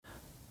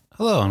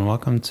Hello and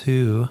welcome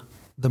to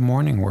The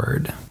Morning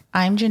Word.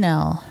 I'm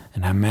Janelle,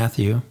 And I'm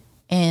Matthew.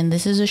 and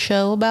this is a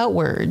show about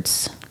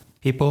words,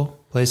 People,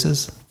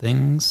 places,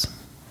 things,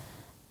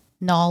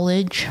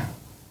 knowledge,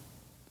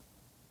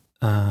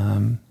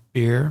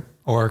 beer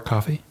or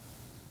coffee.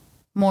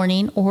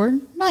 morning or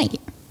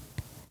night,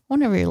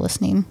 whenever you're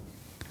listening.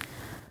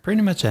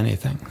 Pretty much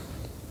anything.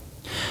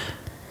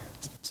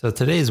 So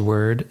today's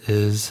word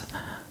is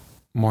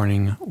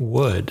morning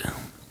wood.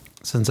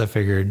 Since I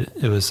figured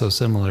it was so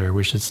similar,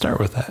 we should start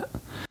with that.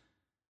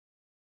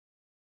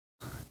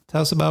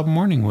 Tell us about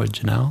morning wood,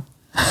 Janelle.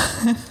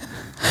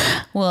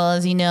 Well,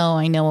 as you know,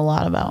 I know a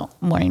lot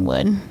about morning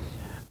wood.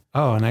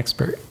 Oh, an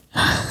expert.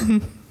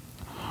 I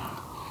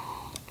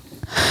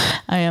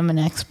am an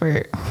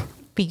expert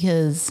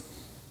because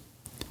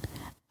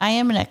I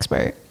am an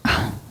expert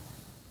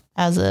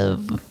as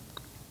of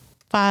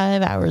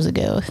 5 hours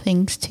ago,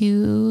 thanks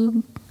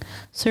to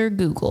Sir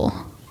Google.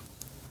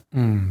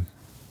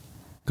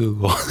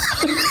 Google.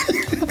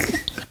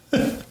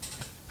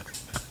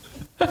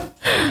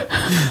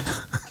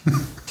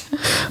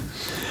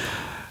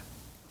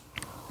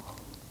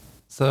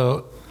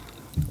 So,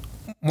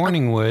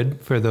 morning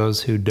wood, for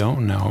those who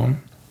don't know,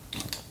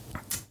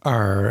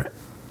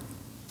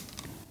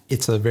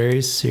 it's a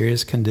very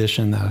serious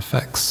condition that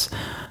affects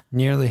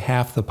nearly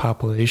half the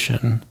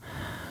population.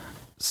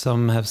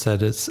 Some have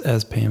said it's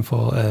as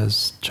painful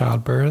as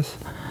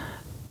childbirth,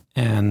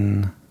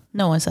 and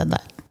No one said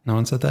that. no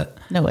one said that.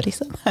 Nobody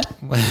said that.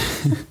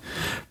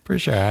 Pretty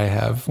sure I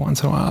have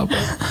once in a while.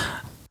 But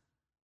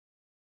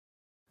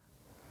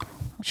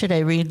Should I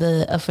read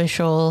the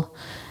official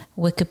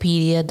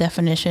Wikipedia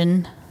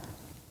definition?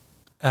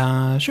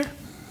 Sure.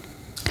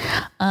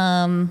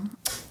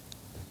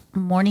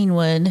 Morning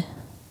wood.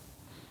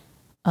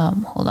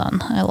 Hold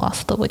on. I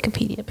lost the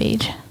Wikipedia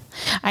page.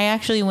 I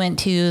actually went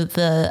to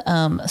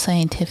the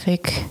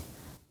scientific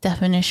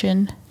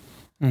definition,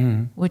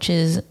 which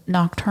is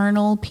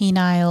nocturnal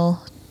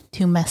penile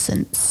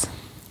tumescence.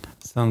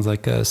 Sounds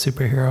like a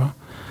superhero.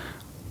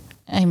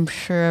 I'm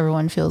sure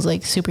everyone feels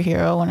like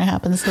superhero when it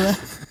happens to them.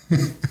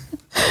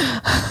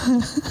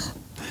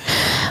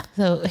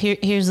 So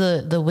here's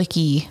the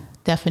wiki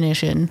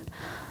definition.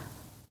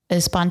 A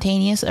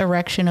spontaneous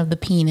erection of the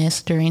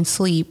penis during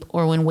sleep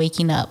or when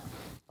waking up,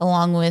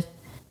 along with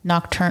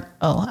nocturnal.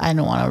 Oh, I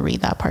don't want to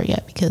read that part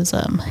yet because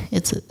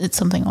it's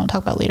something I want to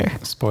talk about later.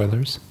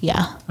 Spoilers.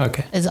 Yeah.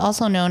 Okay. It is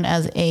also known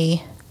as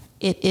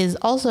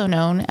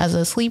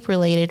a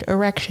sleep-related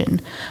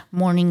erection,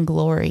 morning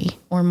glory,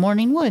 or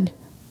morning wood.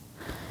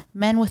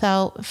 Men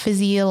without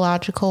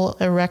physiological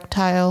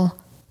erectile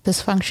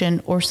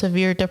dysfunction or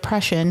severe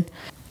depression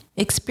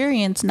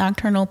experience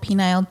nocturnal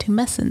penile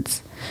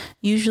tumescence,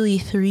 usually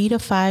 3 to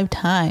 5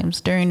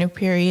 times during a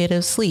period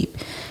of sleep,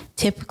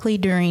 typically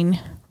during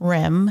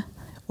REM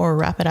or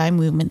rapid eye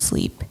movement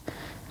sleep.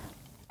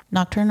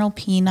 Nocturnal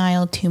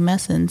penile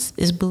tumescence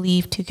is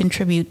believed to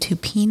contribute to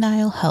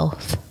penile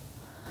health.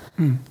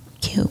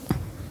 Cute.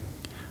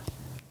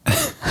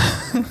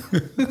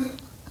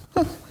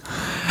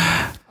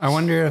 I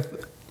wonder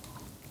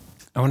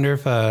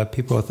if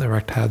people with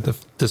erectile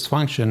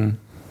dysfunction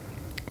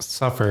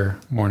suffer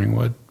morning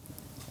wood.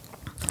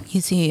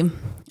 You see,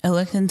 I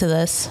looked into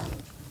this.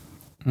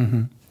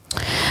 First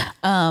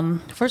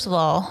of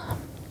all,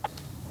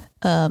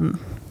 so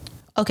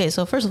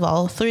first of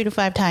all, 3 to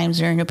 5 times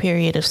during a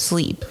period of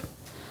sleep,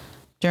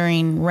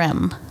 during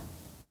REM.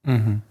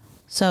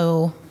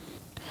 So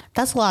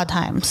that's a lot of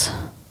times.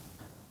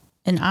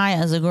 And I,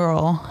 as a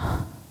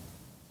girl,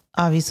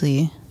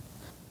 obviously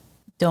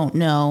don't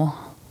know.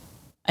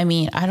 I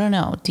mean, I don't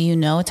know. Do you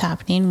know what's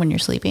happening when you're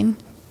sleeping?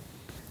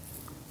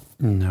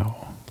 No.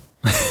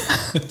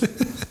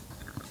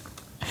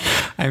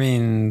 I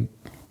mean,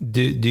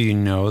 do you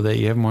know that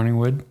you have morning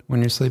wood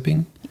when you're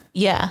sleeping?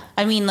 Yeah.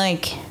 I mean,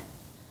 like,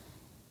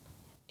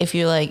 if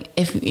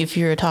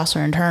you're a tosser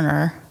and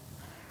turner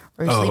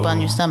or you sleep on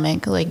your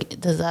stomach, like,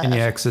 does that... And you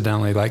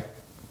accidentally, like,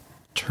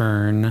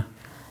 turn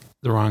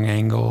the wrong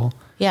angle.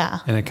 Yeah.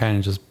 And it kind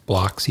of just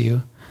blocks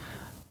you.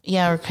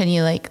 Yeah, or can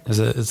you, like...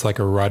 It's like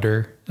a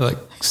rudder. It, like,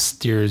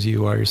 steers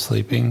you while you're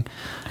sleeping.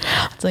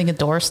 It's like a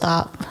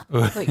doorstop.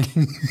 Like...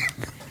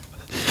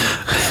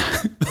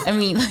 I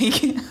mean,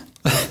 like...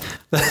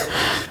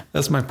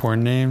 That's my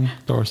porn name,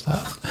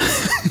 doorstop.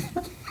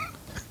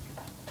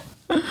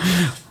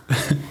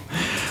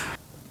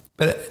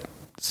 But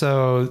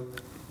so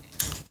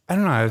I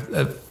don't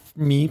know.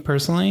 Me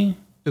personally,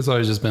 it's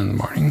always just been in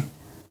the morning,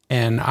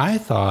 and I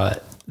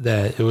thought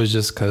that it was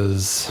just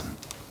because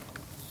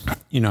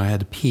I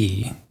had to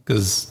pee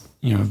because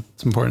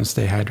it's important to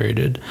stay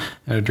hydrated.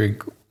 I had to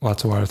drink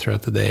lots of water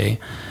throughout the day,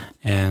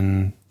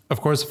 and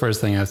of course, the first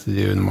thing I have to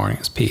do in the morning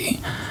is pee.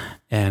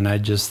 And I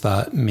just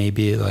thought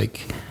maybe it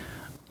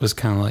was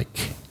kind of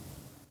like,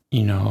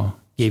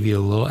 gave you a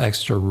little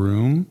extra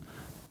room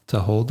to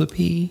hold the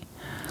pee.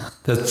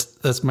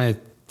 That's my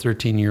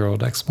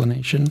 13-year-old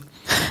explanation.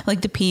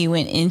 Like the pee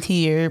went into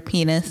your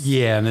penis?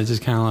 Yeah, and it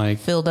just kind of like...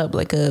 filled up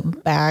like a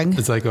bag?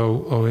 It's like,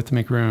 oh, we have to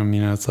make room.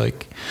 It's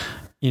like,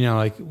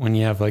 like when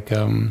you have like,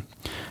 one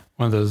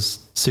one of those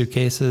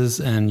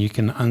suitcases and you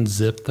can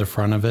unzip the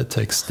front of it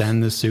to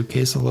extend the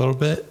suitcase a little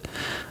bit.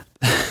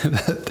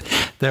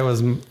 that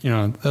was,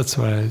 that's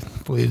what I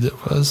believed it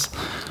was.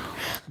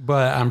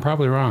 But I'm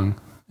probably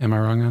wrong. Am I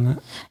wrong on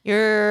that?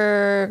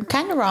 You're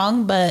kind of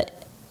wrong,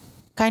 but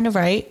kind of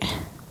right.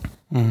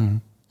 Mm-hmm.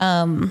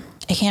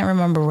 I can't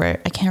remember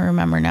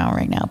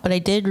right now, but I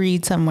did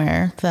read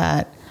somewhere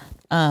that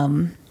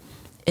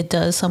it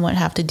does somewhat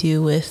have to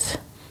do with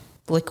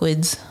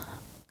liquids,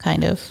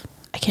 kind of.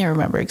 I can't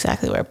remember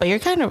exactly where, but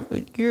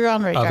you're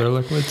on right track. Other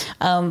liquids?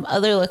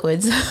 Other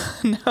liquids.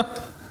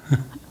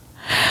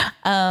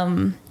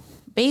 No.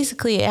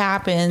 Basically it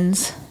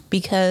happens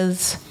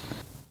because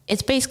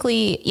it's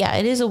basically,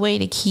 it is a way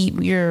to keep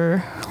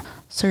your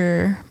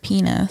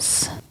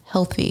penis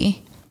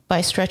healthy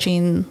by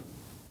stretching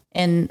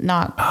and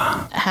not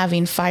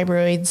having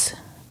fibroids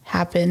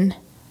happen.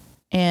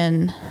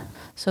 And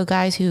so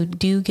guys who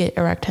do get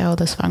erectile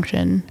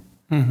dysfunction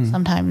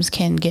sometimes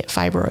can get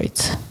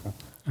fibroids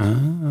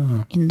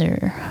in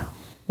their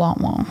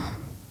wah-wah.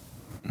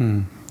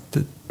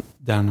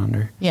 Down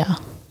under. Yeah.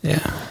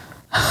 Yeah.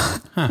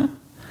 Huh.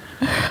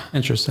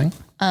 Interesting.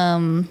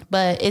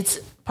 But it's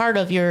part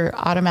of your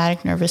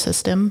automatic nervous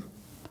system.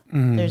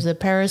 There's a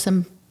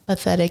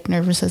parasympathetic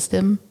nervous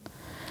system,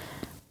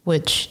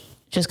 which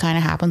just kind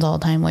of happens all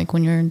the time, like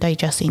when you're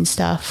digesting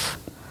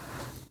stuff.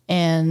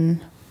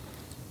 And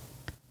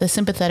the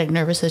sympathetic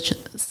nervous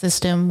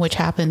system, which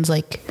happens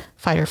like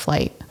fight or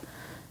flight.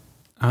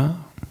 Oh.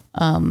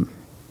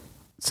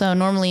 So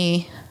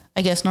normally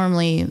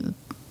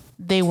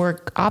they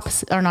work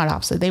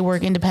they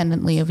work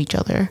independently of each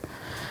other.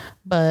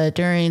 But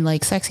during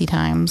like sexy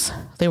times,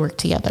 they work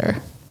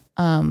together.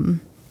 I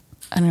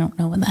don't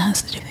know what that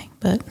has to do with anything,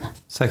 but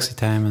sexy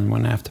time and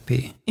when I have to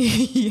pee.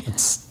 Yeah.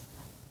 It's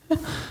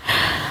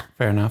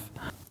fair enough.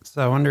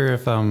 So I wonder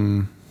if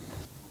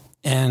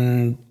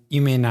and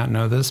you may not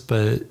know this,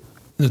 but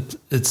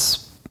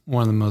it's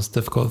one of the most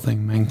difficult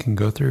things men can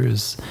go through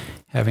is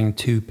having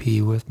to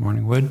pee with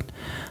morning wood.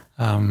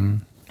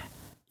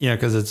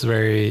 Because it's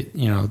very,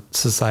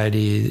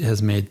 society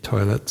has made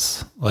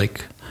toilets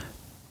like,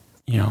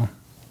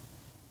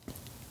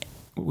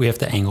 we have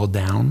to angle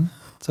down,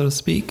 so to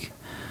speak,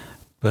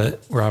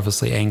 but we're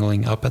obviously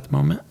angling up at the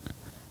moment.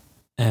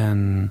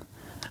 And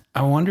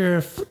I wonder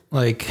if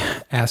like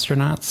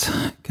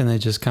astronauts, can they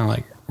just kind of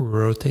like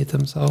rotate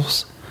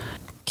themselves?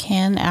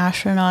 Can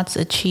astronauts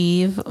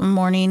achieve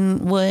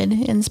morning wood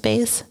in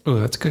space? Oh,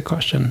 that's a good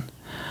question.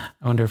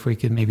 I wonder if we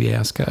could maybe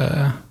ask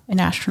an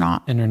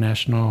astronaut.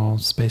 International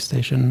Space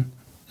Station.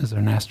 Is there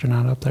an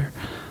astronaut up there?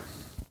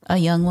 A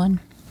young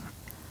one.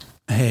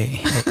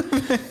 Hey.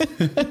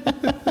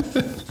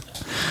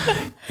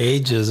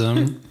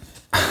 Ageism.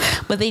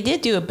 But they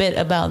did do a bit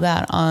about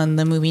that on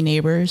the movie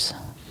Neighbors.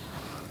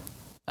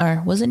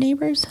 Or was it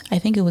Neighbors? I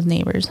think it was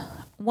Neighbors.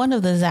 One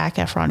of the Zac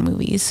Efron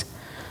movies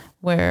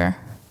where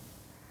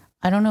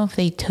I don't know if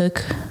they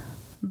took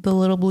the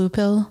little blue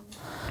pill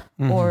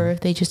or if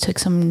they just took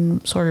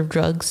some sort of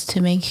drugs to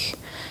make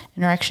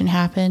an erection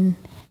happen,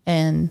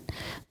 and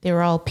they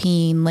were all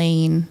peeing,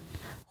 laying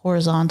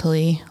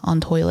horizontally on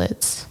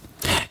toilets.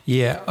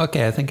 Yeah.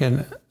 Okay. I think I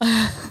know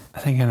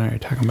what you're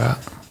talking about.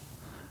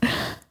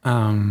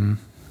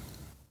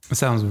 It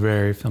sounds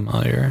very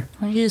familiar.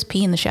 Why don't you just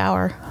pee in the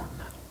shower?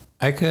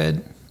 I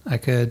could. I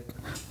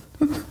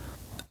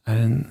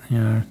didn't,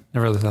 never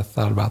really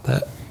thought about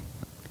that.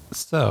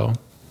 So,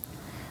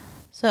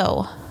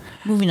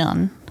 moving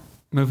on.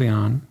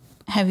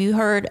 Have you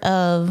heard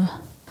of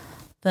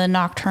the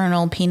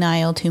nocturnal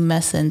penile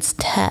tumescence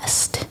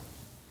test?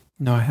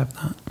 No, I have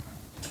not.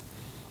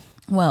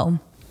 Well,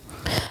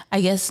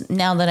 I guess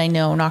now that I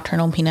know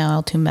nocturnal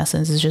penile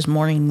tumescence is just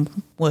morning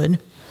wood,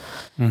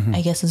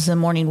 I guess it's a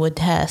morning wood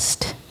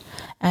test.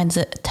 And it's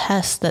a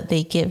test that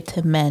they give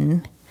to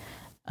men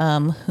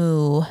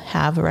who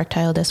have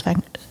erectile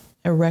dysfunction.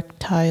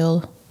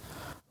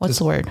 What's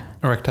the word?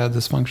 Erectile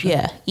dysfunction?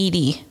 Yeah,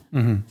 ED.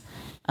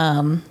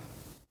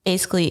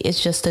 Basically,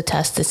 it's just a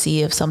test to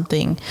see if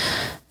something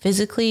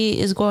physically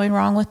is going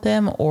wrong with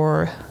them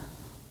or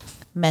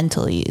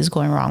mentally is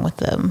going wrong with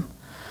them.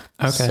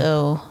 Okay.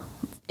 So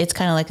it's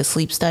kind of like a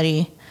sleep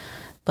study,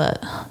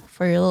 but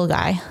for your little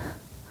guy.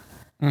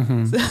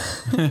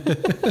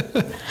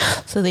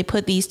 So they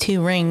put these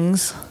two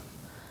rings,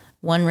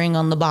 one ring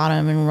on the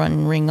bottom and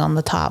one ring on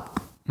the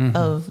top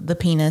of the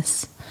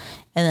penis,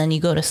 and then you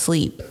go to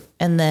sleep,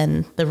 and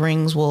then the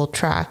rings will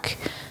track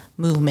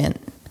movement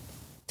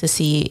to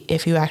see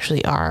if you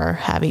actually are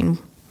having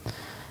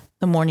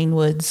the morning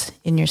woods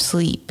in your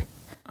sleep.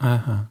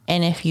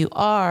 And if you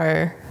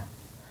are,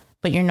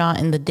 but you're not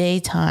in the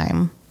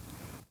daytime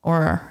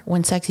or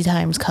when sexy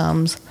times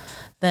comes,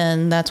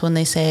 then that's when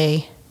they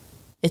say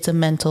it's a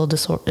mental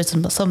disorder.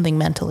 It's something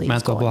mentally.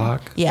 Mental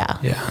block. Yeah.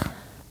 Yeah.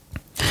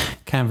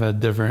 Kind of a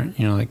different,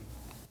 like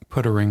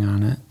put a ring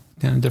on it.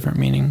 Different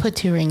meaning. Put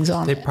two rings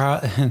on it.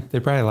 They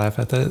probably laugh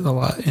at that a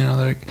lot. They're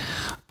like,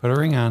 put a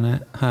ring on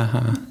it.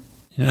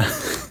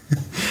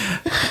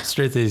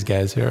 Straight to these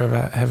guys who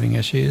are having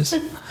issues.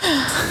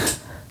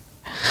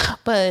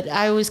 But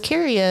I was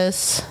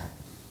curious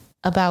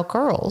about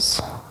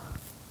girls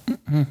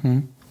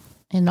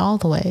in all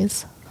the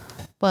ways.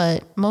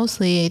 But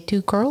mostly,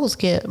 do girls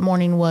get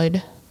morning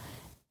wood?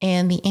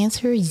 And the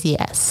answer is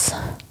yes.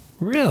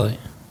 Really?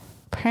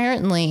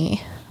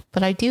 Apparently.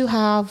 But I do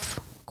have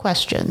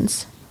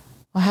questions.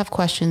 I have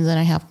questions and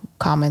I have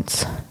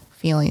comments,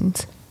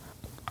 feelings.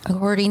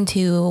 According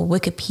to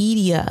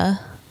Wikipedia,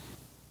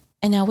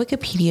 and now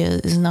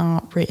Wikipedia is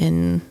not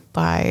written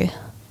by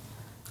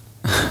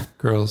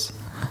girls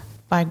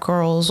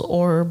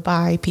or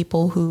by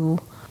people who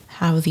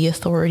have the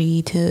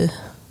authority to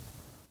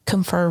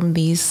confirm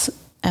these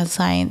as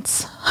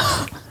science.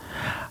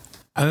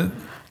 I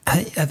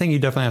think you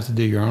definitely have to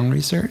do your own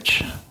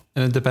research,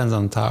 and it depends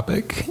on the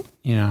topic.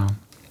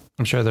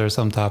 I'm sure there are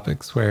some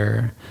topics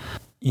where,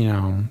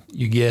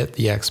 you get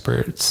the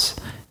experts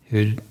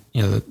who,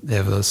 they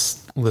have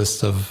this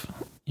list of,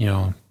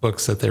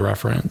 books that they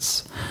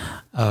reference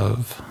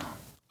of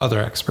other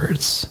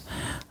experts.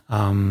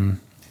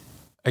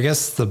 I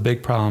guess the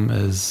big problem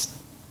is,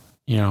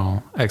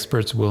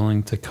 experts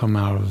willing to come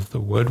out of the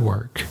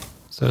woodwork,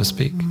 so to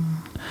speak,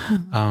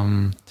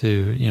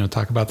 to,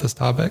 talk about this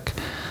topic.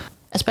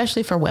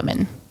 Especially for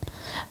women.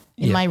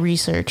 In my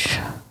research,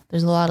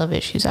 there's a lot of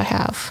issues I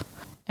have.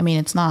 I mean,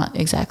 it's not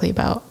exactly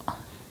about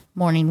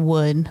morning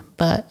wood,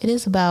 but it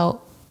is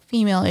about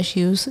female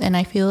issues. And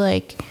I feel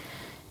like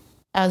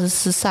as a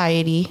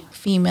society,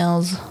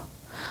 females,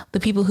 the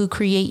people who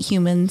create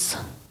humans,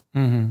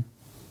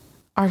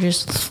 are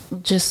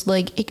just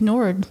like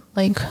ignored.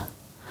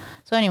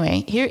 So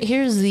anyway,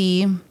 here's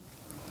the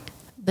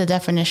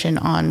definition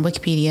on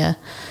Wikipedia.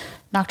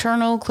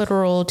 Nocturnal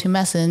clitoral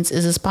tumescence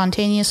is a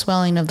spontaneous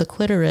swelling of the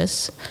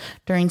clitoris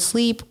during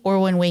sleep or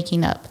when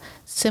waking up.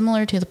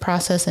 Similar to the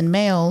process in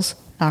males,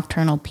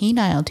 nocturnal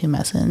penile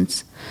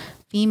tumescence,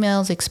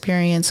 females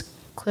experience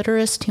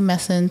clitoris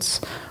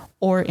tumescence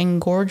or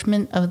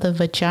engorgement of the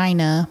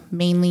vagina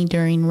mainly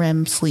during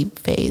REM sleep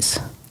phase.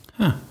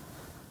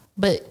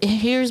 But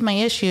here's my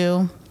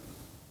issue,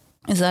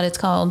 is that it's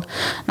called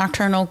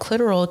nocturnal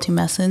clitoral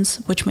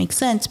tumescence, which makes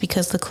sense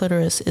because the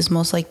clitoris is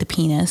most like the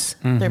penis.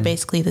 They're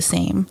basically the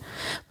same.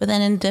 But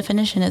then in the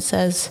definition, it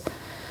says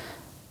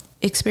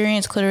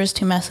experience clitoris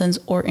tumescence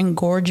or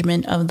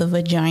engorgement of the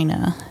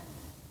vagina.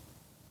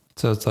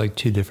 So it's like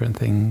two different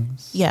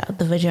things. Yeah,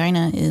 the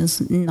vagina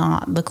is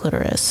not the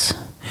clitoris.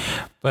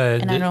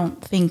 And I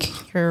don't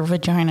think your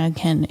vagina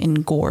can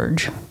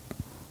engorge.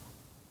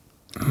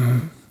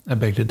 I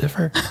beg to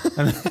differ.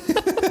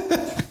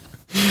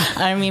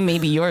 I mean,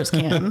 maybe yours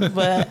can,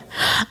 but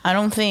I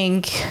don't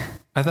think.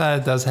 I thought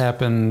it does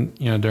happen,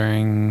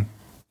 during,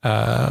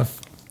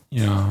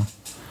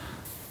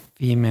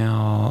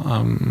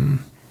 female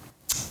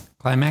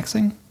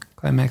climaxation.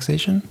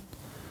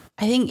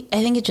 I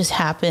think it just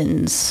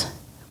happens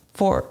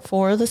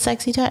for the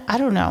sexy time. I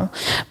don't know.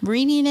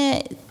 Reading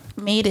it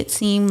made it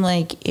seem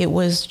like it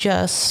was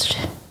just,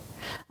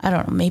 I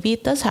don't know, maybe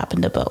it does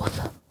happen to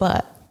both,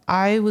 but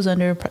I was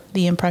under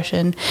the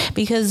impression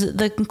because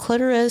the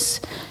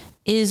clitoris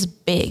is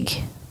big,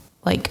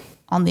 like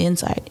on the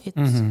inside.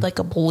 It's like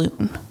a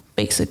balloon,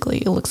 basically.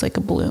 It looks like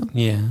a balloon.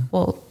 Yeah.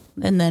 Well,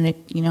 and then it,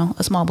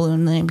 a small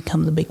balloon, and then it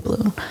becomes a big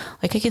balloon.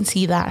 Like I can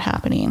see that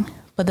happening.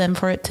 But then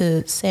for it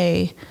to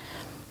say,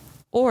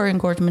 or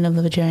engorgement of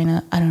the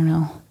vagina, I don't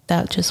know.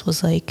 That just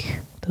was like,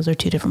 those are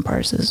two different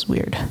parts. It's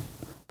weird.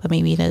 But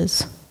maybe it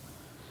is.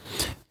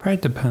 Probably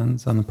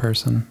depends on the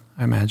person,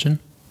 I imagine.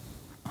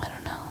 I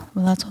don't know.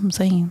 Well, that's what I'm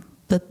saying.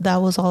 That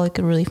was all I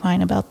could really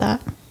find about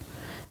that.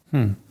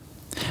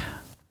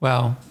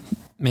 Well,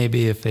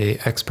 maybe if a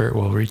expert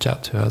will reach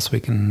out to us, we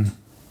can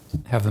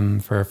have them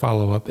for a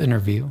follow-up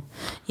interview.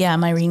 Yeah,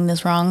 am I reading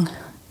this wrong?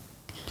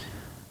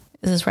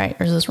 Is this right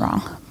or is this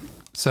wrong?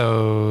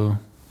 So,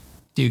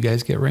 do you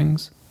guys get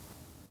rings?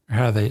 Or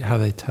how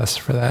they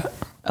test for that?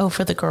 Oh,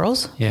 for the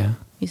girls? Yeah.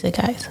 You say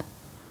guys.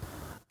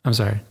 I'm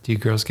sorry. Do you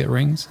girls get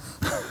rings?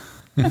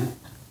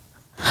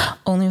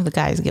 Only if the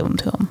guys give them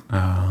to them.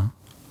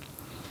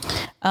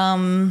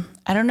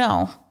 I don't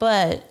know,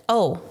 but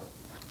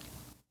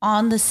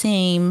on the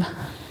same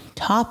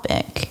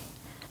topic,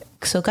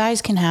 so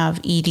guys can have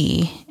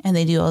ED and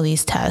they do all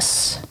these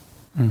tests,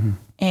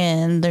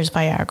 and there's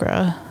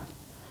Viagra,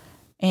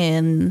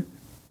 and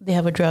they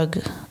have a drug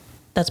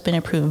that's been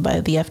approved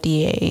by the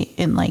FDA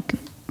in like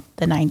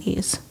the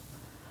 90s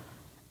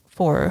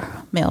for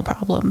male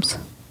problems.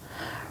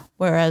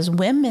 Whereas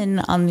women,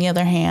 on the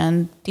other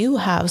hand, do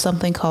have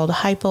something called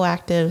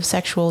hypoactive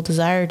sexual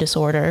desire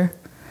disorder,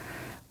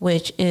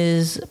 which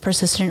is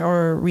persistent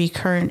or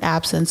recurrent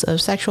absence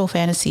of sexual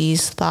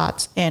fantasies,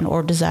 thoughts, and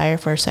or desire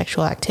for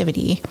sexual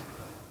activity.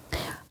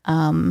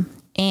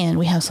 And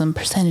we have some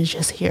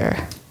percentages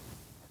here.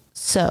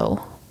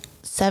 So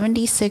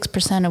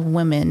 76% of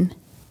women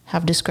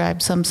have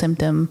described some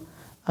symptom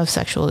of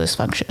sexual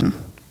dysfunction.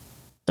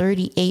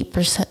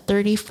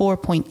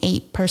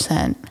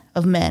 34.8%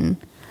 of men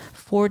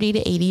 40 to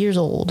 80 years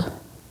old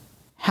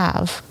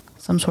have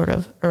some sort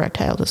of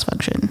erectile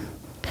dysfunction.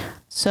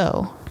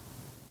 So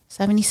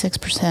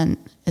 76%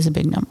 is a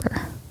big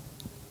number.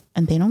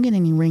 and they don't get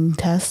any ring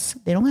tests.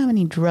 They don't have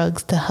any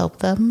drugs to help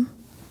them.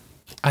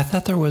 I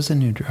thought there was a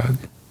new drug.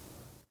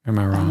 Or am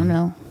I wrong? I don't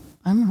know.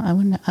 I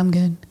wouldn't. I'm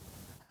good.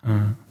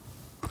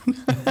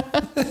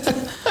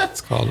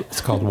 It's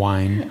called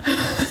wine.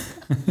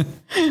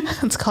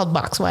 It's called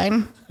box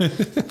wine.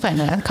 Find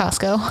it at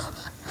Costco.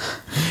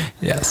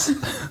 Yes.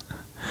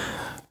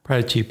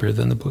 Probably cheaper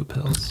than the blue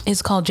pills.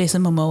 It's called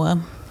Jason Momoa.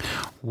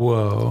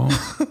 Whoa.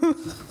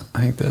 I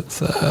think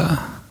that's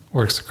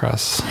works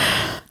across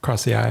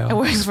the aisle. It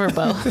works for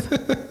both.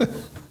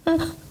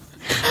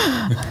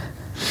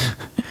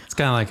 It's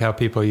kind of like how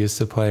people used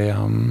to play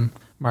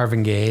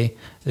Marvin Gaye.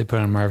 They put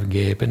on Marvin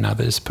Gaye, but now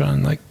they just put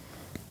on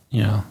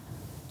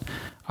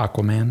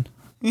Aquaman.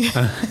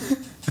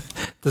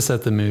 To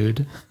set the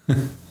mood.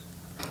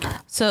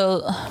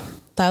 So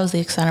that was the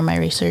extent of my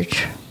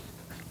research.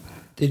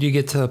 Did you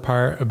get to the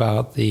part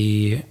about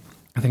I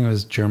think it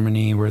was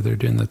Germany, where they're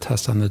doing the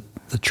test on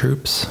the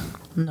troops?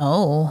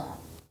 No.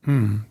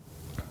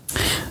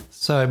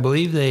 So I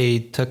believe they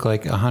took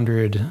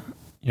 100,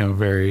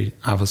 very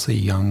obviously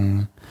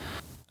young,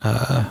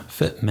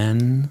 fit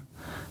men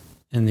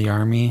in the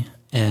army,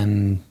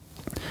 and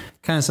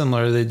kind of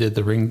similar, they did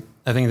the ring.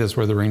 I think that's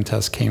where the ring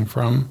test came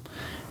from.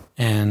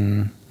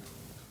 And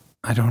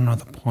I don't know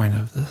the point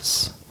of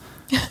this.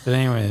 But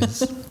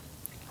anyways,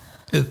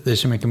 they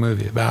should make a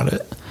movie about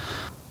it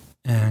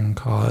and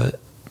call it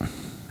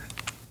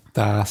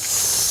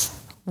Das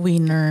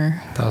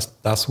Wiener. Das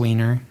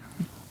Wiener.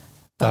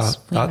 Das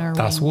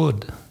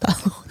Wood.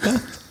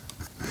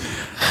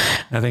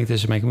 I think they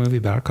should make a movie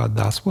about it called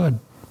Das Wood.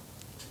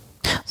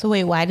 So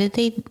wait, why did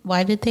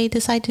they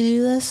decide to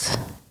do this?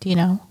 Do you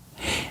know?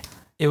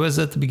 It was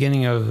at the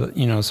beginning of,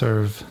 sort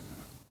of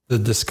the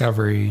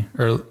discovery,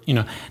 or,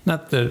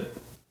 not that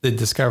they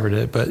discovered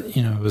it, but,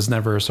 it was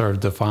never sort of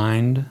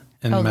defined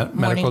in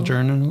medical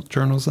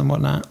journals and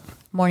whatnot.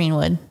 Morning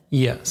wood.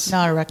 Yes.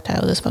 Not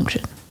erectile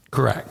dysfunction.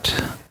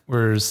 Correct.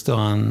 We're still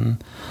on,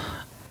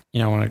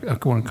 I want to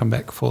come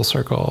back full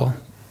circle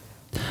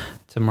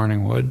to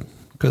morning wood,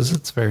 because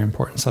it's a very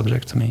important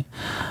subject to me.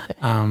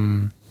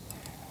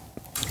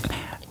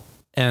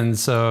 And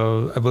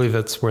so I believe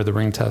that's where the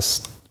ring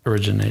test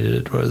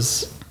originated,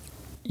 was,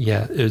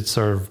 it's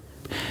sort of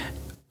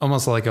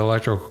almost like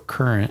electrical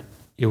current.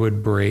 It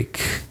would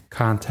break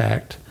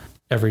contact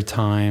every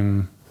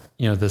time,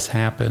 this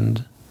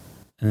happened.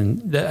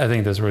 And I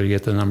think that's where you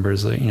get the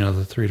numbers,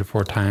 the 3 to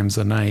 4 times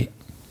a night.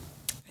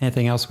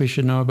 Anything else we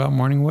should know about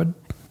morning wood?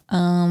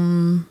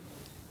 I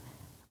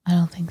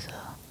don't think so.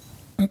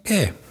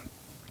 Okay.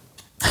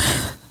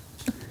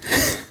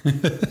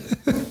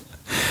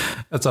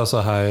 That's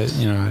also how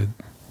I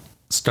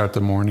start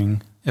the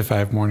morning if I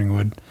have morning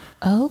wood.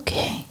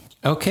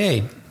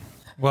 Okay.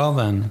 Well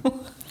then,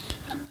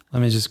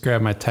 let me just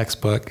grab my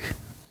textbook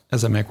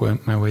as I make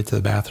my way to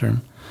the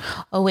bathroom.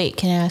 Oh wait,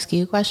 can I ask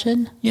you a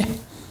question? Yeah.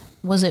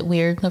 Was it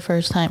weird the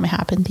first time it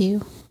happened to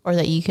you, or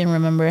that you can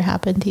remember it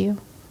happened to you?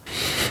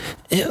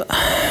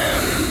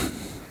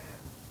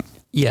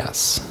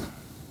 Yes.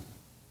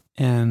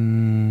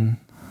 And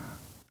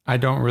I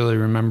don't really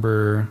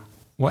remember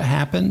what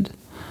happened.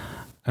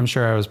 I'm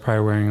sure I was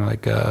probably wearing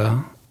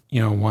a,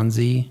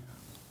 onesie,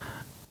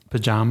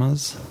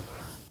 pajamas,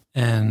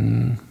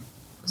 and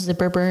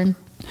Zipper burn.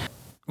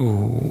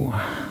 Ooh.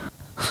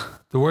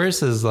 The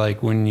worst is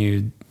when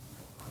you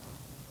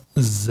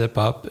zip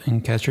up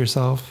and catch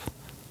yourself.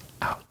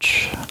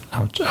 Ouch.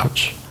 Ouch,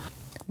 ouch.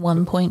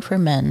 1 point for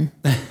men.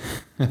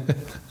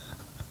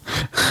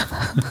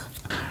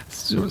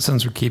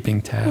 Since we're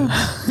keeping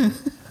tabs.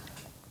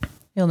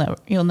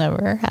 You'll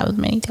never have as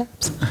many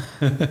tabs.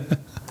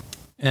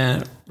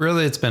 And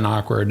really, it's been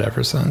awkward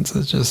ever since.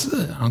 It's just,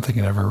 I don't think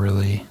it ever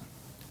really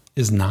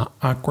is not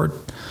awkward.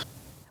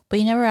 But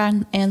you never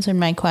answered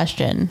my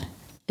question.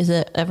 Is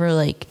it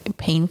ever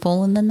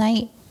painful in the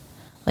night?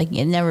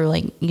 You never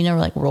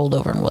rolled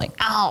over and were like,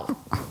 ow,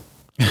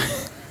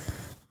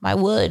 my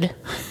wood.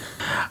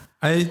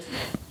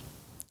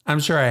 I'm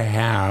sure I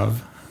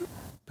have,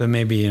 but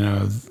maybe,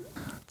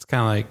 it's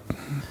kind of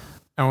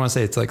I don't want to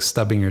say it's like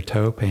stubbing your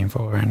toe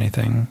painful or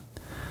anything.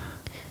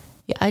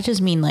 Yeah, I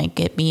just mean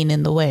it being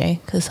in the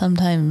way, because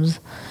sometimes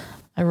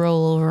I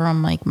roll over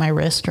on my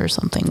wrist or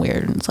something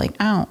weird and it's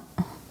ow.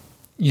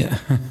 Yeah.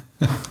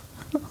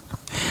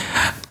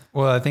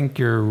 Well, I think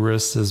your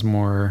wrist is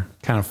more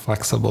kind of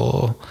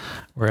flexible,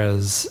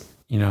 whereas,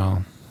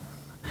 the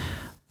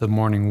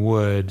morning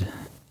wood,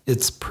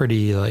 it's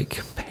pretty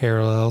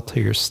parallel to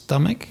your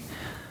stomach.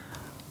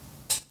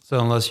 So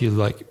unless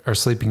you are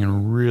sleeping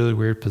in really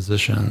weird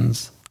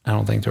positions, I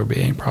don't think there'll be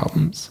any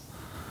problems.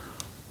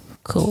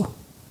 Cool.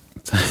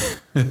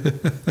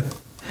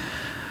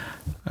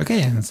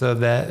 Okay, and so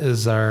that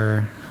is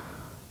our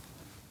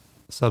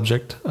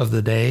subject of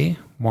the day,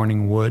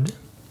 morning wood,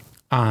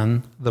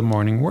 on the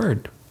morning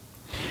word.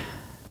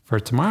 For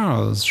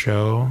tomorrow's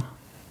show,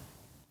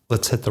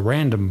 let's hit the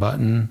random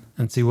button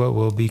and see what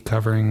we'll be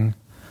covering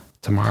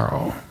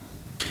tomorrow.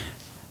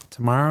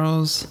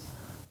 Tomorrow's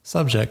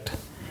subject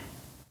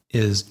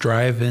is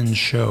drive-in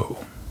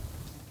show.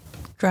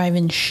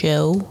 Drive-in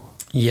show?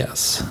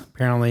 Yes.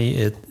 Apparently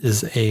it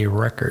is a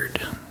record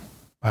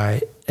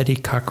by Eddie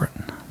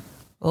Cochran.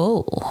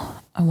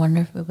 Oh, I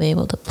wonder if we'll be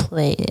able to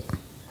play it.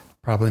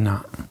 Probably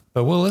not.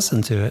 But we'll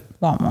listen to it.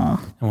 Wah, wah.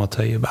 And we'll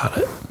tell you about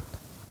it.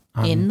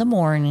 In the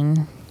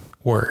morning.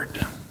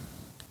 Word.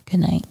 Good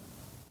night.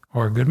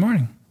 Or good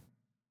morning.